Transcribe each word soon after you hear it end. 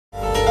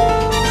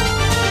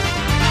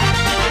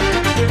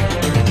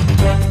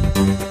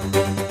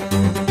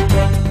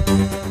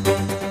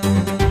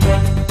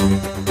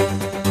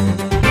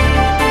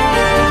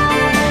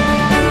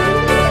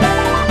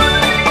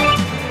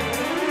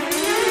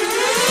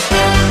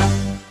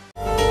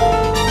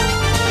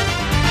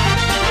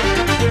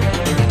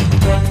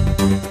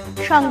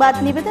সংবাদ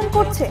নিবেদন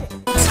করছে।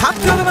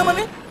 ছাড়তে হবে না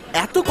মানে?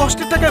 এত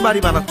কষ্টের টাকায়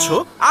বাড়ি বানাচ্ছ,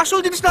 আসল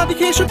জিনিস না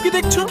দেখে এসব কি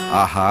দেখছো?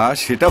 আহা,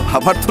 সেটা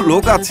ভাবার তো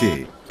লোক আছে।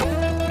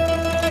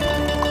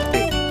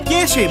 কে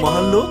সেই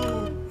মহান লোক?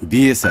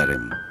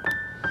 বিএসআরএম।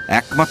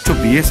 একমাত্র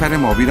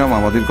বিএসআরএম অবিরাম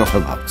আমাদের কথা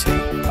ভাবছে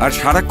আর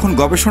সারাক্ষণ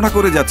গবেষণা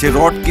করে যাচ্ছে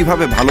রড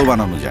কিভাবে ভালো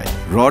বানানো যায়।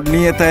 রড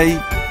নিয়ে তাই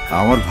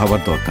আমার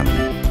ভাবার দরকার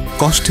নেই।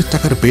 কষ্টের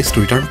টাকার বেস্ট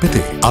রিটার্ন পেতে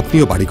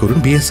আপনিও বাড়ি করুন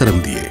বিএসআরএম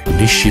দিয়ে।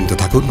 নিশ্চিন্ত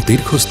থাকুন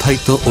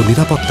দীর্ঘস্থায়িত্ব ও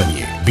নিরাপত্তা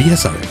নিয়ে।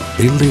 বিএসআরএম,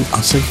 বিল্ডিং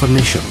আ সেফার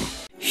নেশন।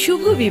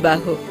 শুভ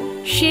বিবাহ,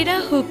 সেরা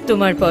হোক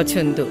তোমার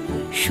পছন্দ,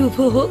 শুভ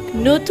হোক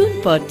নতুন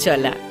পথ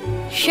চলা।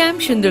 শ্যাম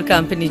সুন্দর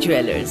কোম্পানি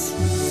জুয়েলার্স।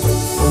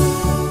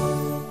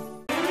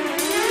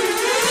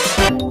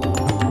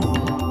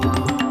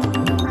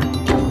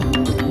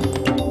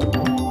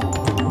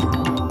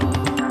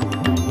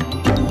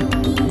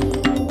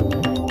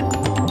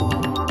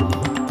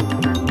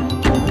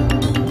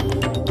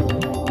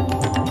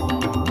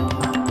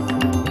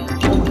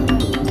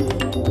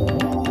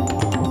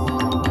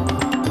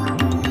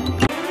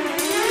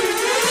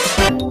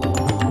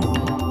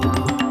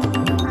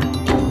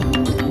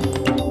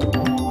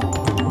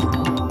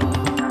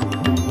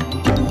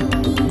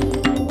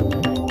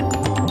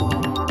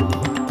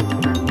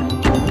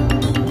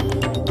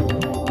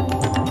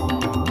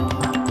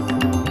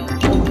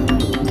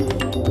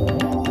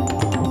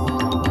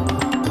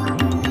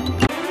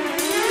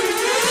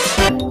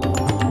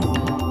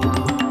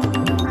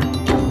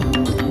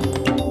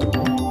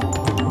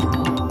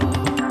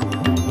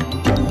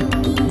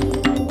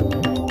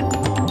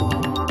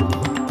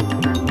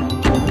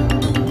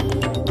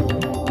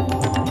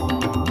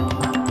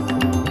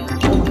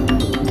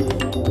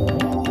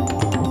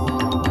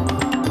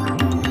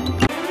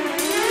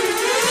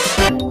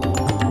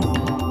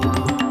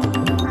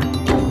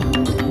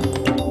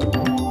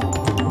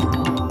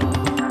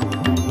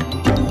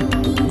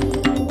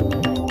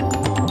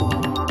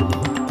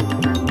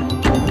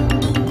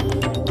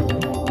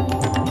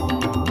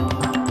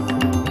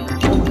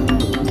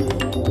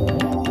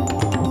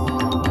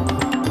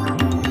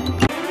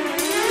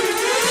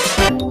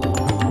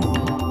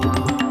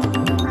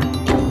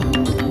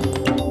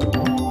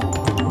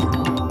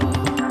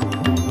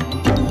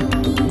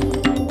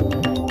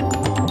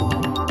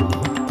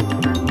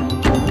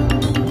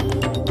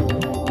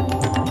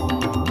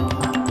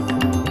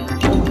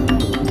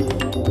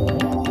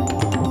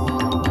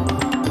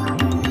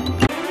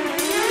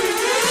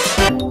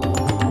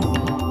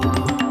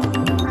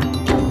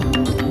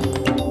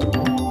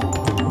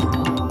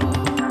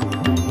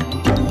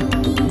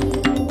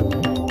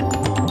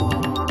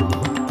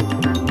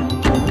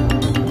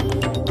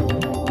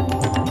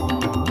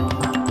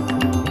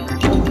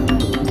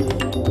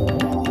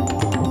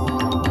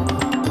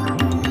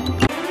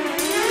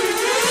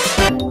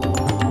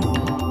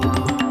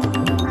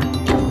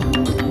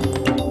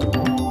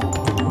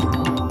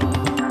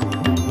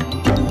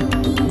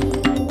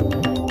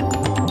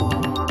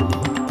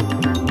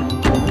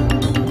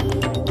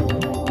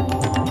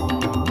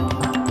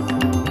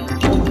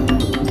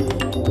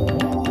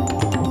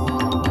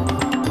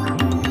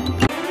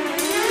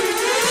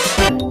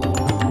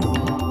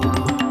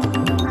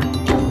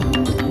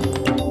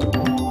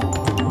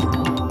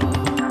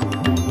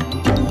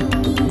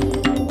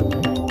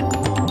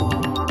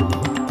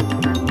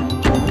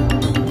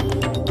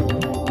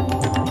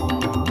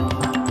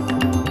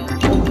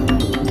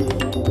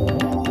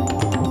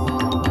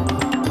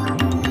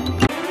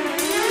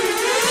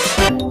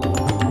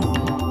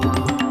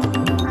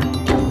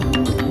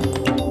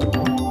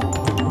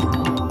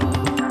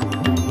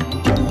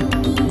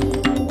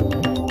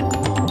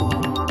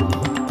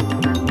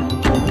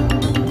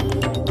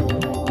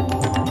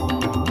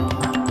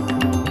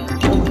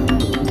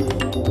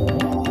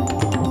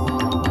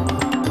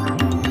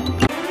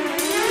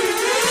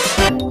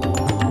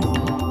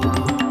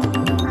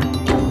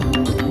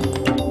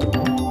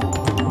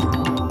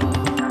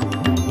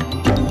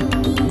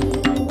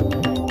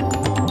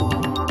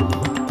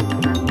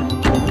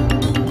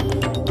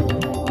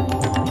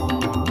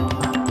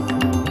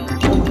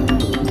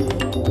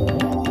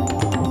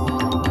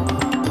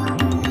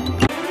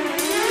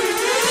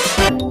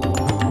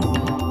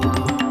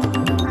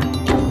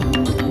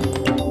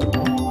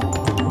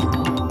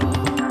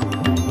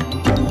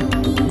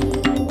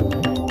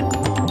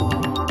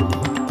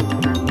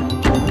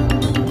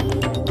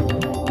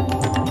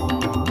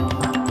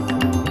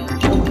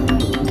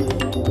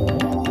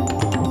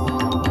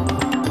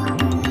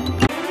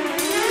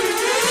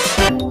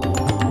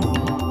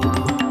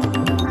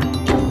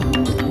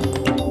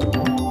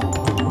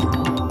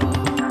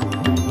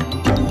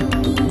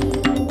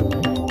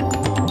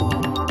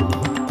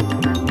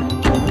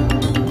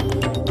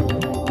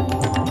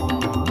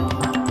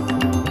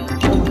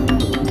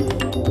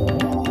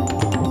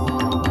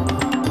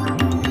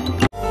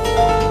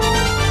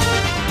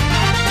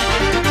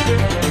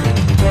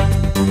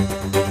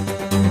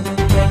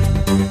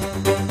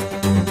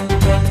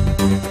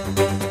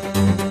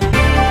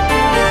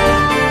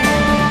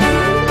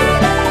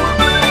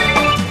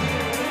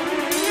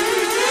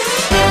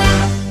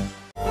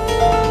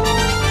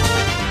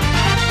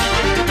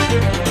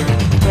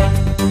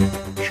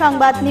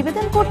 সংবাদ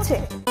নিবেদন করছে।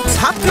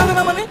 ছাদ চলে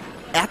না মানে?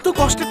 এত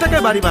কষ্টের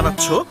টাকায় বাড়ি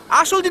বানাচ্ছ,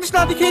 আসল জিনিস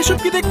না দেখে এসব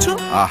কি দেখছো?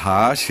 আহা,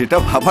 সেটা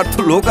ভাবার তো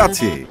লোক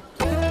আছে।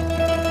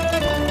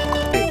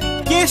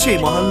 কে সেই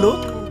মহান লোক?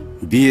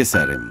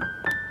 বিএসআরএম,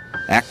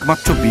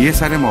 একমাত্র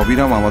বিএসআরএম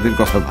অবিরাম আমাদের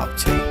কথা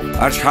ভাবছে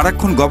আর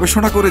সারাক্ষণ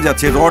গবেষণা করে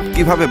যাচ্ছে রড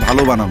কিভাবে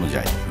ভালো বানানো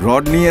যায়।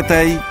 রড নিয়ে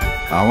তাই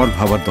আমার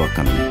ভাবার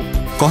দরকার নেই।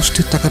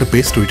 কষ্টের টাকার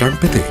বেস্ট রিটার্ন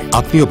পেতে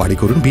আপনিও বাড়ি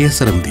করুন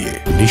বিএসআরএম দিয়ে।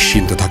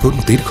 নিশ্চিন্ত থাকুন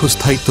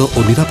দীর্ঘস্থায়িত্ব ও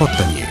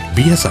নিরাপত্তা নিয়ে।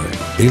 বিএসআরএম,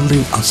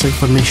 বিল্ডিং আ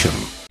সেফার নেশন।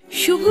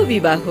 শুভ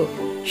বিবাহ,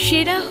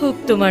 সেরা হোক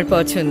তোমার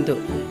পছন্দ,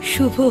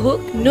 শুভ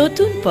হোক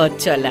নতুন পথ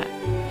চলা।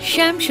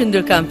 শ্যাম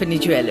সুন্দর কোম্পানি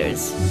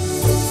জুয়েলার্স।